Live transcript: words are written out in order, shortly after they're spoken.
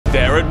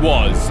There it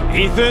was,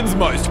 Ethan's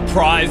most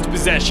prized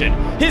possession,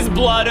 his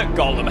blood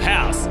golem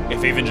house.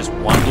 If even just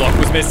one block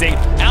was missing,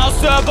 our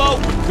server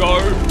would go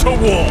to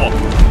war.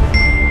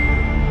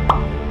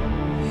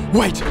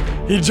 Wait,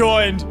 he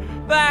joined.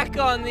 Back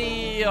on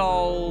the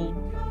old...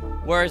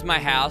 Where's my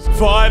house?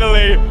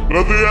 Finally,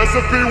 Let the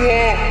SMP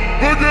war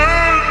begin!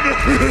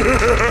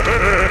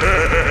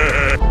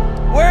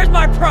 Where's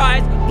my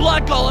prize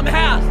blood golem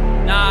house?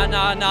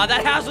 Nah,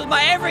 that house was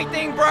my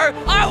everything, bro.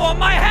 I want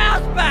my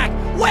house back.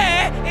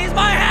 Where is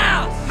my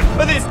house?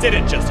 but this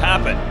didn't just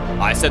happen.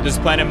 I set this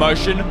plan in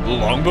motion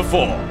long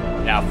before.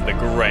 Now for the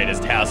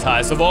greatest house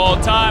heist of all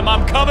time,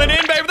 I'm coming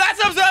in, baby.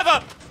 That's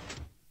Observer!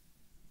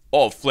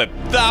 Oh, flip.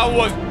 That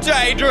was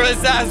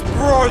dangerous as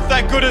bro.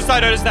 Thank goodness I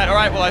noticed that. All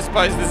right, well, I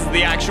suppose this is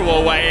the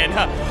actual way in.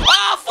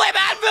 Oh, flip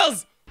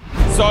anvils!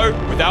 So,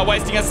 without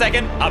wasting a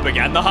second, I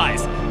began the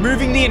heist,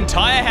 moving the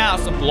entire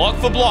house block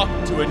for block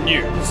to a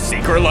new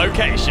secret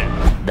location.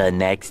 The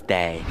next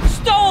day.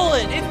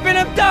 Stolen! It's been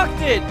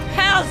abducted!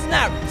 House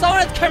snap!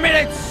 Someone has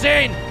committed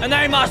sin, and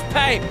they must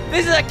pay!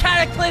 This is a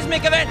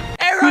cataclysmic event!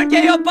 Everyone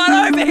get your butt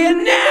over here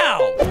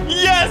now!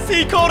 Yes,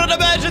 he called an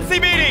emergency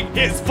meeting!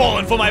 He's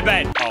fallen for my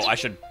bait. Oh, I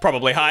should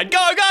probably hide.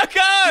 Go, go,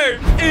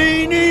 go!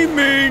 Eeny,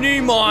 meeny,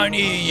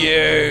 miny,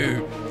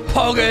 you!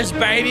 Poggers,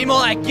 baby, more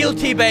like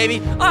guilty,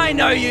 baby. I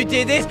know you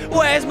did this.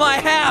 Where's my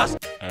house?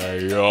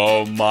 Hey,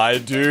 yo, my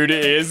dude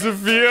is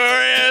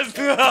furious.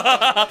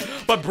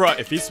 But bro,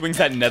 if he swings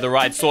that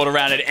netherite sword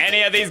around at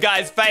any of these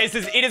guys'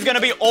 faces, it is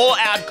gonna be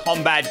all-out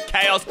combat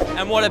chaos.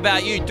 And what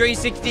about you?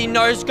 360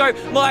 no scope?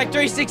 More like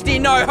 360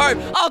 no hope.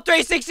 I'll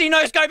 360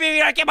 no scope if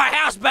you don't get my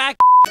house back.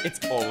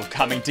 It's all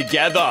coming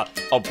together.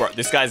 Oh, bro,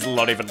 this guy's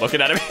not even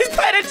looking at him. He's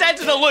paying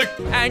attention to Luke.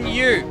 And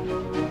you.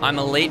 I'm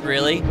elite,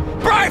 really?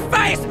 Bro,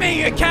 face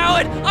me, you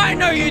coward! I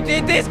know you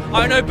did this!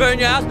 I know burn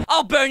your house.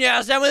 I'll burn your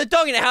house down with a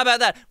dog in it. How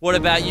about that? What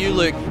about you,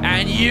 Luke?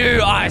 And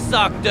you, I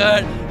suck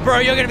dirt. Bro,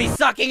 you're gonna be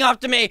sucking up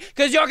to me,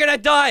 because you're gonna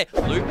die.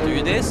 Luke,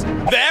 do this.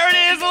 There it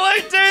is,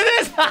 Luke, do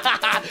this!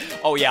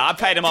 Oh yeah, I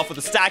paid him off with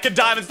a stack of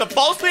diamonds to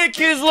falsely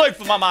accuse Luke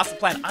for my master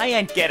plan. I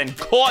ain't getting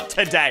caught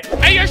today.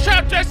 Hey, yo, shut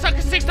up, Dirt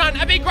Sucker 69.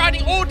 I've been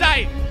grinding all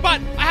day,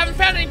 but I haven't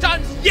found any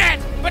diamonds yet,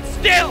 but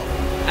still.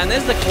 And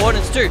there's the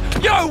coordinates too.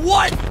 Yo,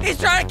 what? He's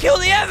trying to kill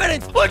the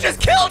evidence. We just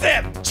killed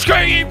him!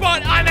 Screw you,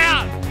 bot. I'm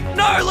out.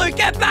 No, Luke,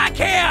 get back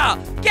here.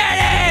 Get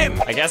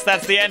him. I guess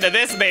that's the end of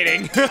this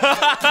meeting.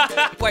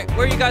 Wait,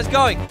 where are you guys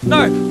going?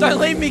 No, don't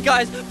leave me,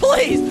 guys.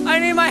 Please, I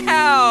need my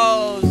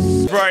house.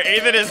 Bro,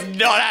 Ethan is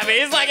not happy.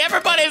 He's like,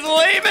 everybody's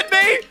leaving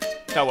me.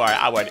 Don't worry,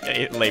 I won't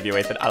leave you,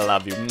 Ethan. I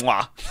love you.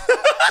 Mwah.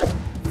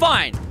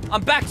 Fine.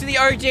 I'm back to the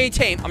OG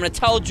team. I'm gonna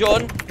tell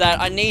Jordan that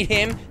I need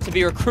him to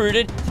be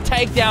recruited to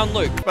take down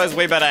Luke. Suppose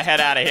we better head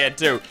out of here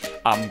too.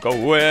 I'm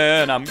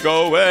going.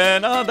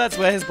 Oh, that's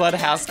where his blood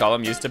house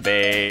golem used to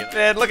be.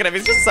 Man, look at him,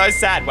 he's just so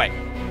sad. Wait,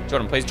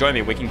 Jordan, please join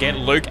me. We can get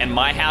Luke and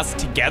my house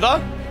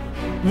together?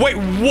 Wait,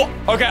 what?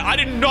 Okay, I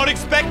did not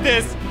expect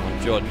this.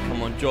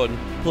 Come on, Jordan.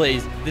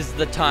 Please, this is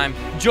the time.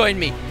 Join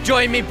me,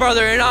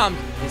 brother in arms.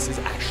 This is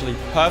actually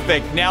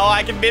perfect. Now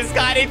I can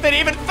misguide Ethan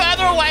even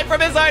further away from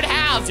his own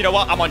house. You know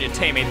what? I'm on your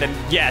team, Ethan.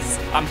 Yes,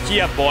 I'm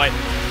here, boy.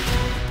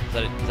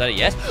 Is that a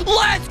yes?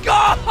 Let's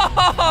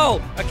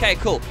go! Okay,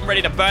 cool. I'm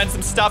ready to burn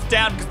some stuff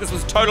down because this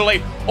was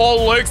totally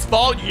all Luke's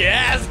fault.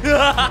 Yes!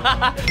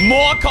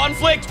 More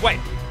conflict. Wait,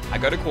 I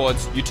go to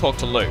Quartz, you talk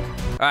to Luke.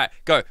 All right,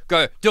 go,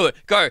 do it,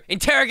 go,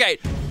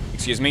 interrogate.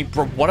 Excuse me,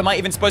 bro, what am I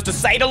even supposed to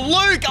say to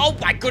Luke? Oh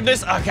my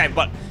goodness. Okay,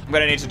 but I'm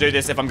gonna need to do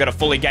this if I'm gonna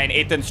fully gain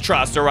Ethan's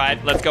trust, all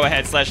right? Let's go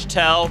ahead /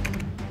 tell.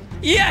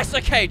 Yes,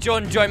 okay,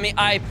 Jordan, join me,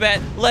 I bet.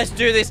 Let's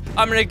do this.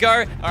 I'm gonna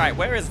go. All right,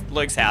 where is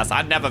Luke's house?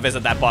 I'd never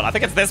visit that bot. I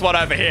think it's this one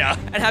over here.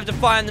 And have to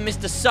find the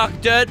Mr. Suck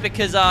Dirt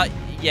because,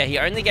 yeah, he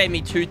only gave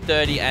me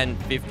 230 and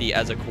 50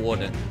 as a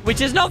coordinate, which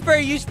is not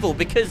very useful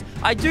because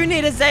I do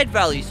need a Z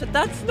value, so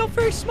that's not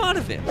very smart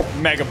of him.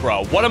 Mega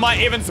Bro, what am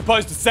I even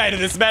supposed to say to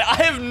this man? I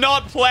have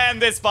not planned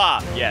this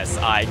far. Yes,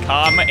 I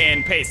come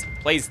in peace.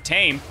 Please,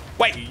 team.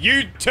 Wait,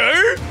 you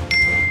too?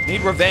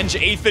 Need revenge,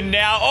 Ethan,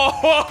 now.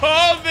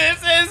 Oh, this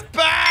is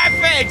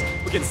perfect.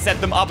 We can set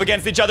them up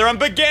against each other and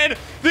begin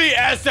the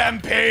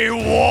SMP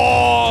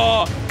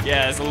war.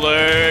 Yes,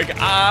 Luke,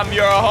 I'm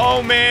your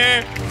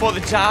homie for the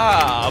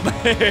job.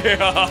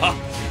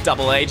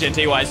 Double Agent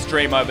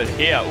Eystreem over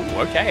here.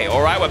 Ooh, okay,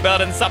 all right, we're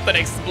building something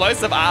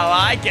explosive.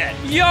 I like it.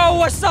 Yo,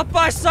 what's up,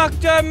 I suck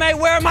dirt, mate?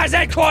 Where are my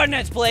Z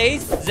coordinates,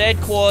 please? Z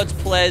coords,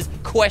 please,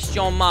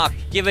 question mark.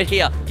 Give it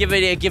here, give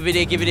it here, give it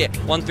here, give it here.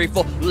 1, 3,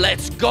 4,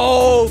 let's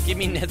go. Give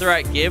me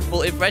netherite, give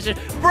full information.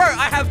 Bro,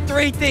 I have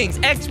 3 things,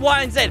 X,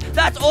 Y, and Z.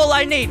 That's all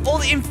I need, all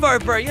the info,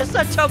 bro. You're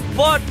such a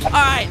bot. All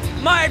right,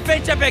 my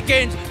adventure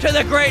begins to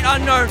the great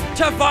unknown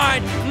to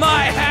find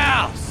my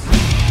house.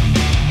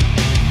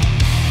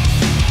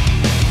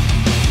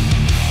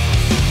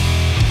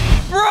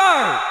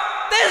 Bro,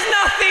 there's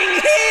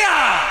nothing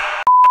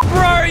here!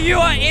 Bro, you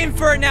are in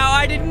for it now.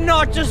 I did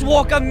not just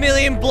walk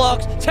 1,000,000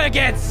 blocks to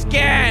get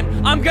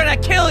scammed. I'm gonna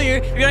kill you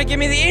if you're gonna give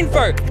me the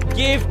info.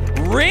 Give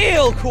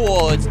real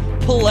chords,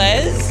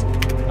 please.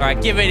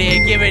 right, give it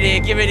here, give it here,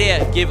 give it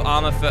here. Give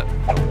armor for...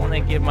 I don't want to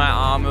give my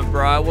armor,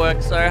 bro. I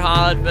worked so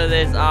hard for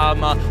this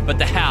armor. But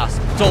the house,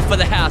 it's all for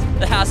the house.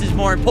 The house is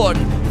more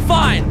important.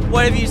 Fine,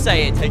 whatever you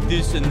say. Take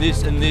this and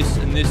this and this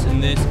and this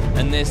and this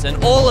and this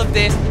and all of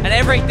this and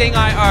everything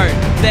I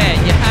own. There,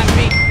 you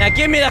happy? Now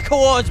give me the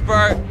coords,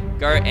 bro.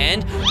 Go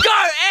end.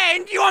 Go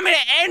end? You want me to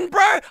end, bro?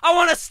 I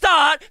want to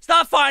start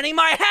finding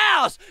my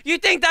house. You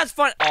think that's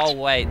fun? Oh,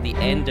 wait, the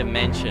end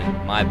dimension.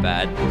 My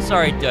bad.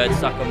 Sorry, dirt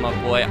sucker, my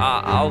boy.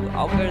 I'll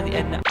go to the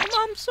end now.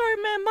 I'm sorry,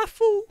 man, my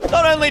fool.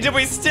 Not only did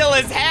we steal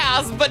his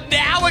house, but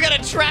now we're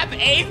gonna trap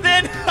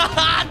Ethan.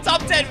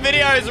 Top 10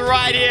 videos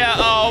right here.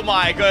 Oh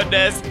my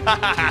goodness.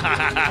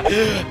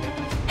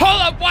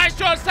 Hold up, why is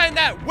John saying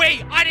that?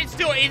 Wait, I didn't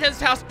steal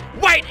Ethan's house.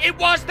 Wait, it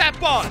was that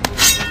bot.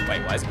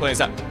 Wait, why is he putting this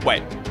up?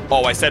 Wait.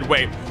 Oh, I said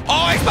wait. Oh,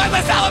 I expect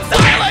myself. I'm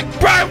sorry. Like,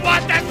 bro,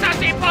 what? That's such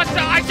an imposter.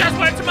 I just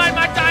wanted to mine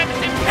my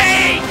diamonds in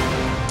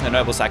peace. A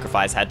noble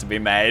sacrifice had to be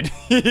made.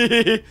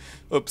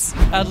 Oops.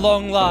 At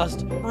long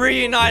last,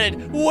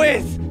 reunited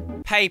with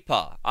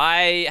paper.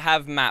 I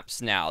have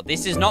maps now.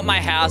 This is not my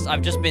house.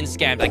 I've just been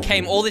scammed. I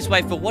came all this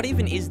way for... What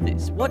even is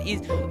this? What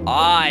is...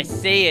 Ah, I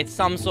see. It's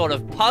some sort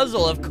of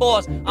puzzle. Of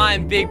course,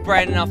 I'm big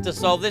brain enough to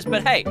solve this,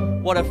 but hey,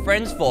 what are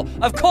friends for?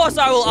 Of course,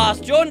 I will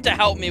ask Jordan to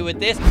help me with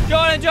this.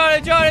 Jordan.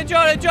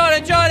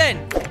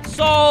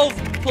 Solve,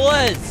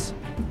 please.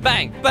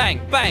 Bang,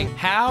 bang, bang.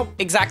 How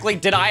exactly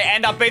did I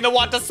end up being the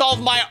one to solve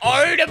my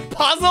own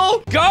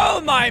puzzle?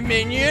 Go, my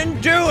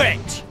minion, do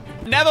it.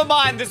 Never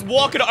mind, this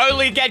war could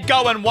only get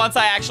going once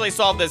I actually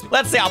solve this.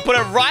 Let's see, I'll put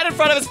it right in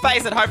front of his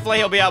face and hopefully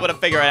he'll be able to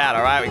figure it out,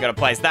 all right? We gotta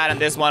place that and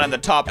this one in the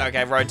top.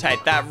 Okay,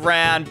 rotate that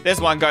round.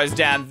 This one goes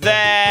down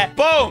there.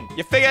 Boom!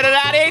 You figured it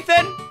out,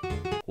 Ethan?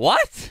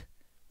 What?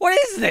 What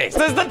is this?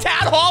 This is the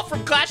town hall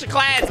from Clash of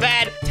Clans,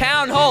 man.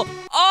 Town hall.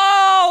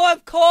 Oh,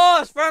 of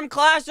course, from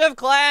Clash of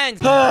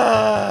Clans.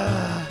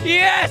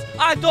 Yes,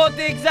 I thought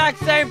the exact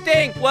same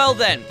thing. Well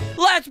then,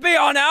 let's be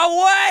on our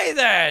way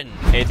then.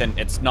 Ethan,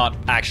 it's not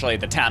actually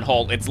the town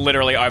hall. It's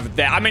literally over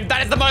there. I mean,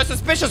 that is the most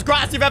suspicious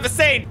grass you've ever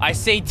seen. I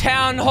see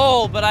town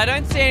hall, but I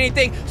don't see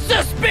anything.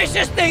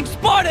 Suspicious thing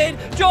spotted.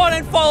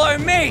 Jordan, follow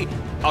me.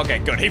 Okay,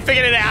 good. He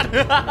figured it out.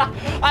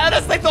 I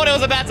honestly thought he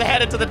was about to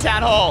head into the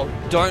town hall.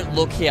 Don't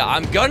look here.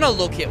 I'm gonna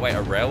look here. Wait,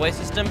 a railway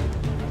system?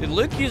 Did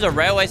Luke use a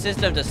railway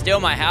system to steal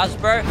my house,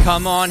 bro?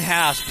 Come on,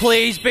 house.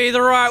 Please be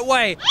the right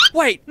way.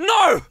 Wait,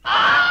 no!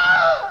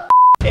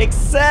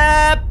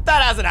 Except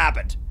that hasn't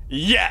happened.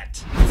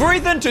 Yet. For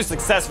Ethan to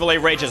successfully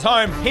reach his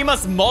home, he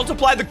must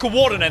multiply the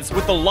coordinates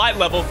with the light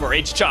level for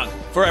each chunk.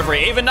 For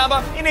every even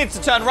number, he needs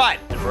to turn right,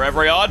 and for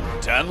every odd,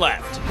 turn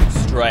left.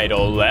 Straight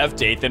or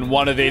left, Ethan,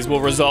 one of these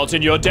will result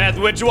in your death.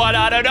 Which one?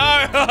 I don't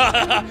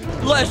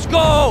know. Let's go.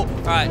 All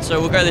right,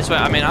 so we'll go this way.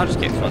 I mean, I'll just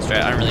keep this one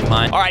straight. I don't really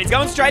mind. All right, he's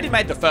going straight. He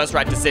made the first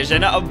right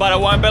decision, but it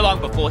won't be long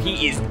before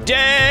he is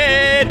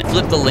dead.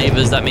 Flip the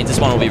levers. That means this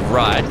one will be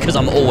right, because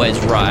I'm always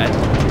right.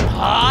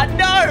 Ah,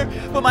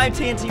 no! But my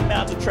TNT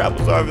mounted trap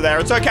was over there.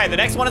 It's okay. The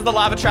next one is the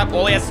lava trap.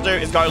 All he has to do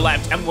is go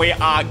left, and we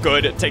are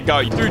good to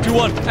go. 3, 2,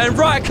 1. And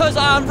right, because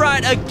I'm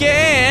right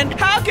again.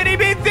 How can he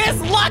be this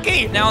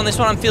lucky? Now on this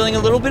one, I'm feeling a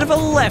little bit of a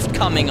left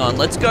coming on.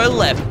 Let's go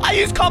left. I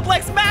use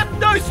complex math.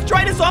 No,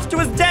 straight is off to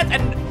his death.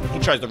 And he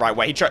chose the right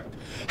way. He chose...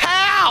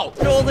 How?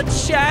 All the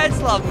Chads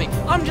love me.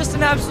 I'm just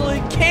an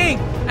absolute king.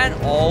 And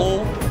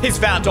oh... He's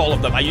found all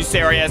of them. Are you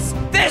serious?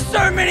 There's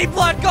so many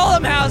blood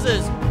golem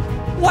houses.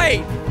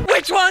 Wait.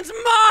 Which one's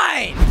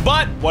mine?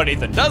 But what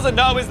Ethan doesn't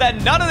know is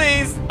that none of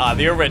these are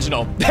the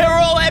original. They're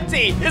all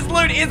empty. His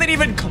loot isn't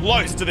even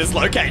close to this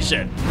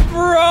location.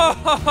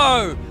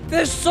 Bro,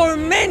 there's so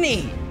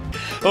many.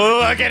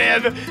 Look at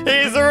him.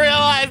 He's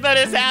realized that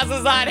his house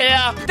is not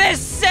here. There's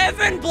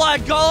 7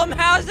 blood golem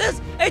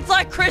houses. It's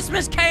like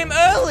Christmas came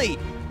early.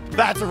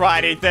 That's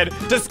right, Ethan.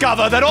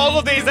 Discover that all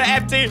of these are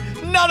empty.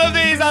 None of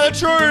these are the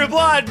true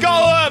blood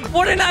golem.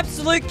 What an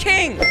absolute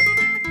king.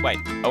 Wait,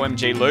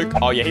 OMG Luke?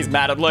 Oh yeah, he's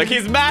mad at Luke.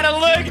 He's mad at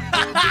Luke.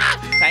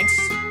 Thanks,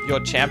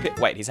 your champion.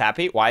 Wait, he's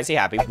happy? Why is he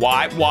happy?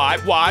 Why? What?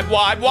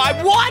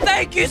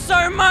 Thank you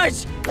so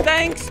much.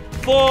 Thanks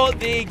for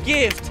the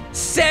gift.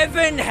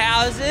 7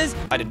 houses.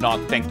 I did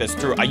not think this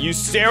through. Are you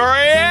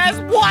serious?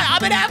 What?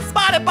 I've been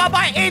outsmarted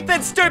by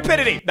Ethan's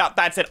stupidity. No,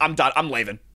 that's it. I'm done. I'm leaving.